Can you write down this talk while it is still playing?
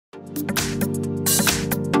In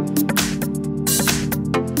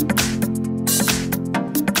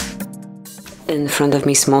front of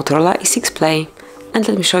me is Motorola E6 Play, and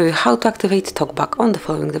let me show you how to activate Talkback on the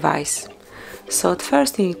following device. So at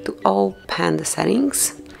first you need to open the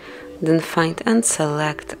settings, then find and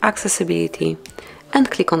select accessibility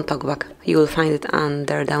and click on Talkback. You will find it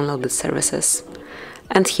under downloaded services.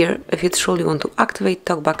 And here, if you truly want to activate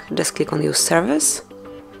Talkback, just click on use service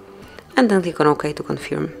and then click on OK to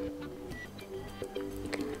confirm.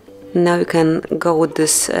 Now you can go with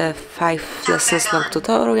this 5 lessons long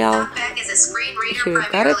tutorial. Here you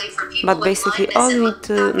got it, but basically all you need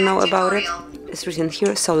to know about it is written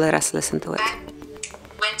here, so let us listen to it.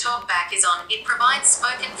 When Talkback is on, it provides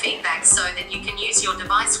spoken feedback so that you can use your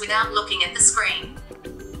device without looking at the screen.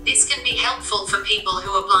 This can be helpful for people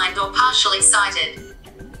who are blind or partially sighted.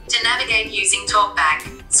 To navigate using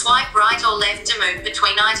Talkback, swipe right or left to move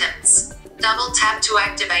between items. Double tap to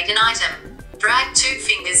activate an item. Drag 2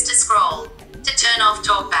 fingers to scroll. To turn off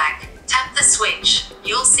Talkback, tap the switch.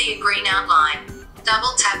 You'll see a green outline.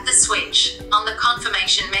 Double tap the switch. On the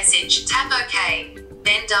confirmation message, tap OK.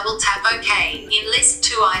 Then double tap OK in list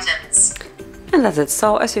 2 items. And that's it.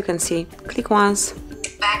 So as you can see, click once.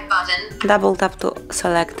 Back button. Double tap to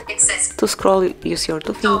select. To scroll, use your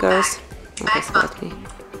 2 fingers. Okay, so let me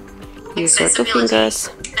use your 2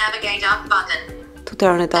 fingers. Navigate up button. To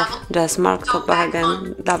turn it off, just mark Talkback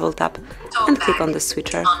again, double tap and click on the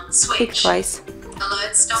switcher. Click twice,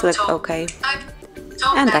 select OK,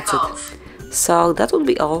 and that's it. So that would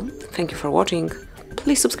be all. Thank you for watching.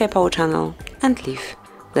 Please subscribe our channel and leave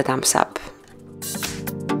the thumbs up.